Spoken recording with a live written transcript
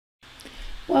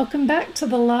Welcome back to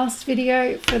the last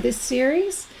video for this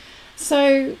series.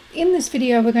 So in this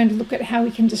video we're going to look at how we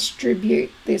can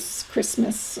distribute this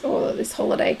Christmas or this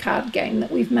holiday card game that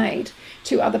we've made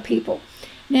to other people.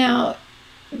 Now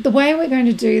the way we're going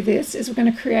to do this is we're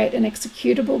going to create an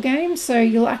executable game, so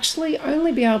you'll actually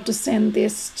only be able to send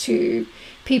this to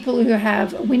people who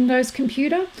have a Windows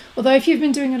computer, although if you've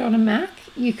been doing it on a Mac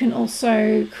you can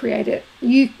also create it.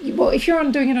 Well, if you're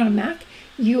doing it on a Mac,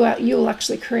 you'll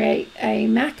actually create a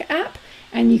Mac app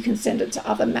and you can send it to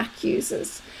other Mac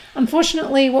users.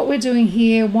 Unfortunately, what we're doing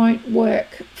here won't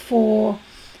work for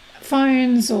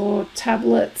phones or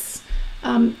tablets.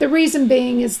 The reason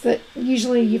being is that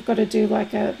usually you've got to do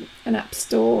like an App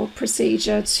Store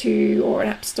procedure or an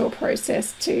App Store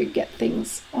process to get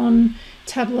things on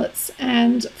tablets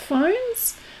and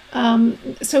phones.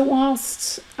 So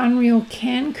whilst Unreal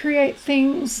can create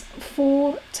things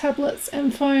for tablets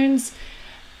and phones,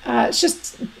 it's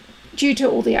just due to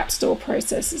all the App Store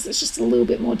processes, it's just a little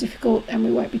bit more difficult, and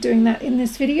we won't be doing that in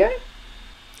this video.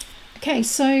 Okay,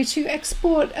 so to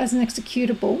export as an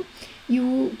executable, you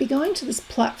will be going to this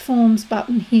Platforms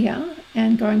button here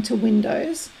and going to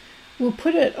Windows. We'll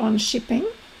put it on Shipping.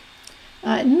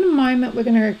 In a moment we're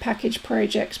going to go Package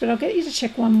Project, but I'll get you to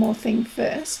check one more thing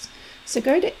first. So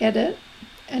go to Edit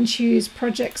and choose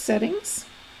Project Settings.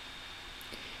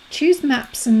 Choose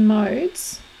Maps and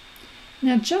Modes.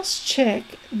 Now just check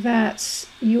that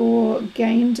your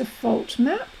game default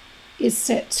map is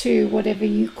set to whatever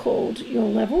you called your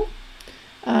level,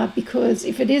 because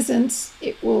if it isn't,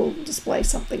 it will display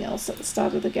something else at the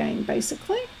start of the game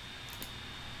basically.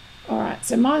 Alright,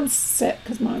 so mine's set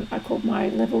because I called my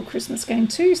level Christmas Game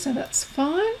 2, so that's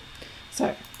fine.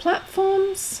 So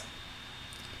Platforms,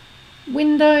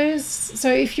 Windows,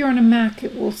 so if you're on a Mac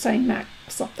it will say Mac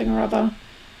something or other.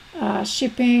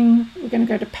 Shipping, we're going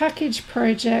to go to Package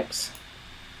Project.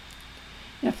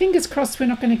 Now fingers crossed we're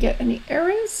not going to get any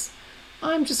errors.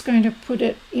 I'm just going to put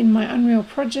it in my Unreal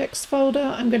Projects folder.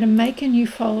 I'm going to make a new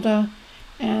folder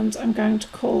and I'm going to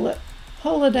call it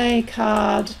Holiday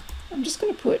Card. I'm just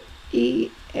going to put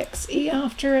EXE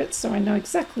after it so I know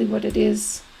exactly what it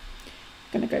is.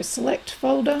 I'm going to go Select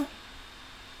Folder.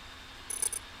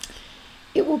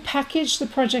 It will package the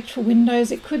project for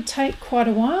Windows. It could take quite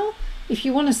a while. If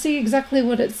you want to see exactly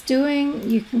what it's doing,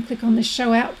 you can click on the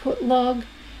Show Output Log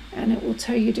and it will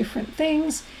tell you different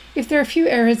things. If there are a few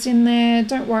errors in there,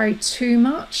 don't worry too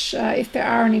much. If there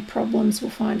are any problems,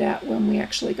 we'll find out when we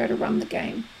actually go to run the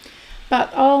game.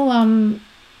 But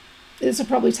this will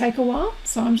probably take a while,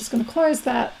 so I'm just going to close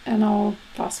that and I'll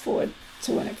fast forward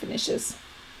to when it finishes.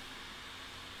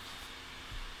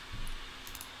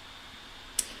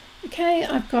 Okay,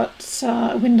 I've got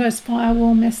a Windows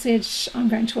firewall message. I'm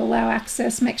going to allow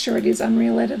access. Make sure it is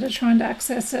Unreal Editor trying to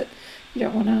access it. You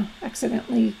don't want to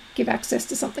accidentally give access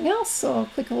to something else, or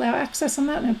click allow access on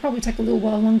that, and it'll probably take a little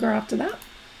while longer after that.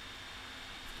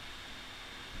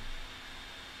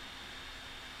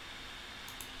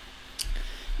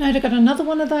 Now I've got another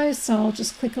one of those, so I'll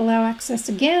just click allow access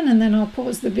again, and then I'll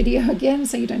pause the video again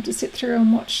so you don't have to sit through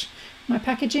and watch my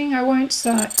packaging. I won't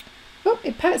oh,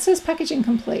 it says packaging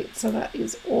complete, so that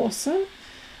is awesome.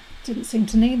 Didn't seem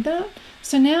to need that.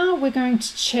 So now we're going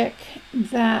to check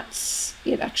that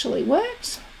it actually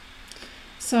worked.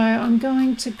 So I'm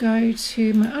going to go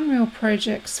to my Unreal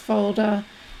Projects folder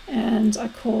and I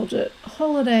called it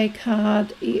Holiday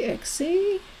Card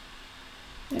EXE.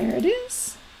 There it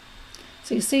is.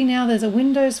 So you see now there's a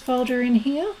Windows folder in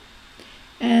here.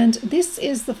 And this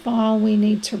is the file we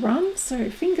need to run, so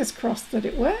fingers crossed that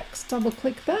it works. Double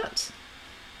click that.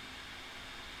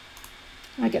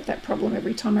 I get that problem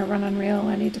every time I run Unreal.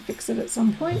 I need to fix it at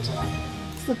some point.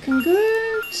 It's looking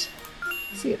good.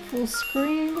 See it full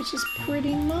screen, which is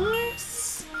pretty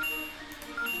nice.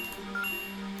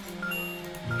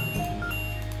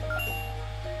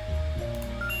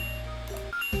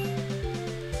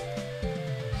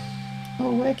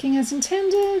 All working as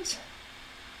intended.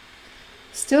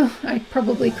 Still, I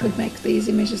probably could make these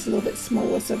images a little bit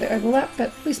smaller so they overlap, but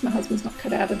at least my husband's not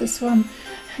cut out of this one.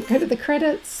 Go to the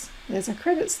credits, there's our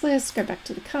credits list, go back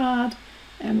to the card,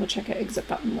 and we'll check our exit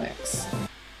button works.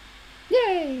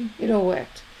 Yay! It all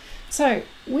worked. So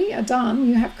we are done.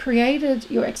 You have created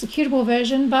your executable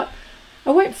version, but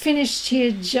I won't finish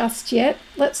here just yet.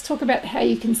 Let's talk about how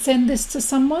you can send this to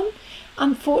someone.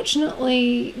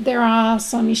 Unfortunately, there are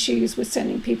some issues with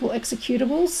sending people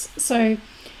executables,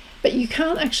 but you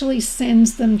can't actually send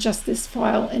them just this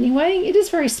file anyway. It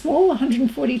is very small,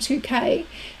 142K,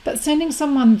 but sending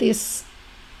someone this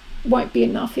won't be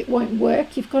enough. It won't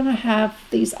work. You've got to have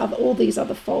all these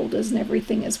other folders and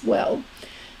everything as well.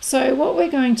 So what we're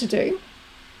going to do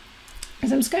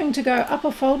is I'm just going to go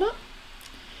upper folder,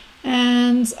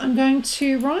 and I'm going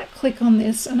to right click on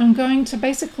this, and I'm going to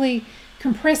basically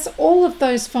compress all of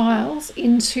those files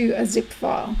into a zip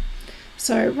file.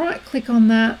 So right click on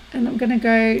that, and I'm going to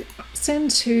go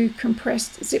send to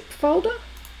compressed zip folder.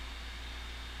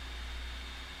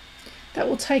 That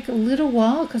will take a little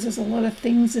while because there's a lot of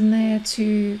things in there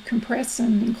to compress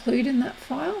and include in that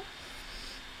file.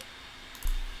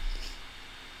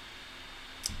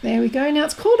 There we go. Now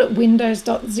it's called it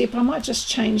windows.zip. I might just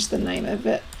change the name of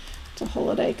it to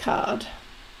holiday card.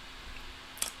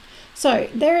 So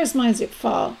there is my zip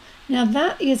file. Now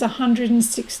that is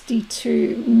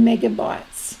 162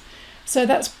 megabytes. So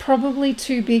that's probably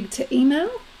too big to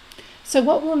email. So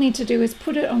what we'll need to do is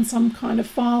put it on some kind of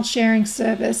file sharing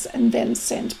service and then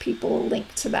send people a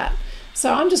link to that.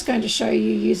 So I'm just going to show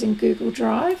you using Google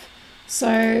Drive.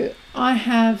 So I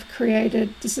have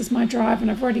created, this is my drive, and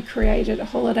I've already created a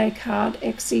holiday card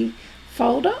exe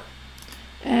folder.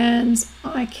 And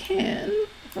I can,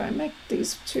 if I make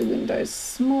these two windows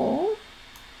small,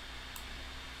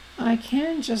 I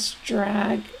can just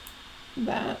drag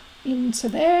that into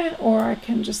there, or I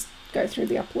can just go through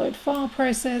the upload file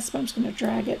process, but I'm just going to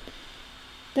drag it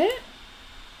there.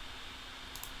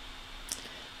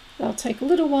 That'll take a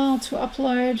little while to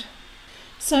upload.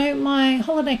 So my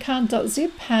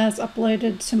holidaycard.zip has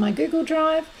uploaded to my Google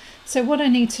Drive. So what I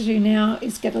need to do now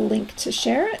is get a link to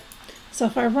share it. So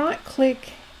if I right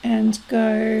click and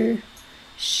go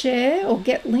share, or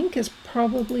get link is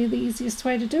probably the easiest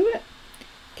way to do it.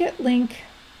 Get link.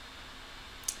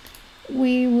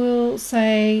 We will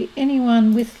say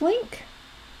anyone with link.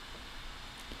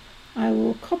 I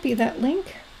will copy that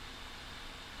link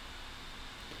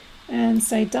and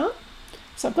say done.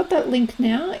 So I've got that link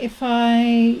now.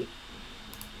 I'm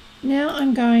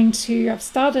going to, I've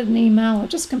started an email. I've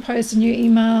just composed a new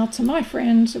email to my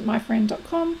friend at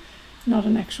myfriend.com, not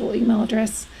an actual email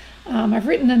address. I've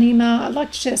written an email. I'd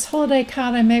like to share this holiday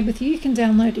card I made with you. You can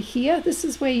download it here. This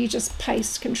is where you just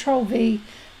paste Control-V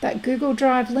that Google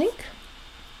Drive link.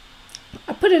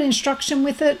 I put an instruction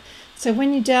with it. So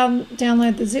when you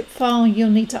download the zip file, you'll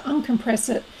need to uncompress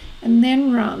it and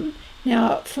then run.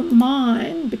 Now for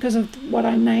mine, because of what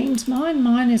I named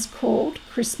mine is called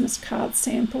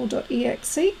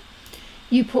christmascardsample.exe.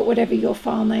 You put whatever your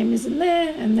file name is in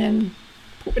there, and then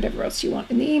put whatever else you want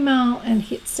in the email and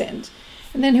hit send.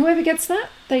 And then whoever gets that,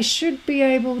 they should be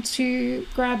able to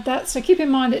grab that. So keep in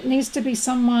mind, it needs to be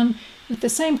someone with the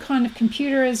same kind of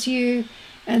computer as you,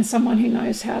 and someone who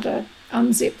knows how to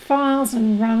unzip files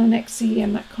and run an exe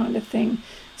and that kind of thing.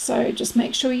 So just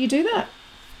make sure you do that.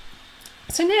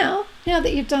 So now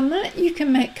that you've done that, you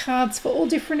can make cards for all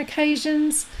different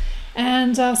occasions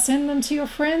and send them to your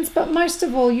friends. But most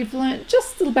of all, you've learned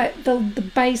just a little bit the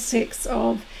basics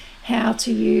of how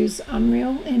to use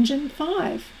Unreal Engine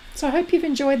 5. So I hope you've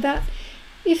enjoyed that.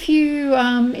 If you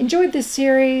enjoyed this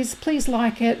series, please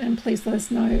like it and please let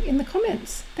us know in the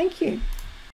comments. Thank you.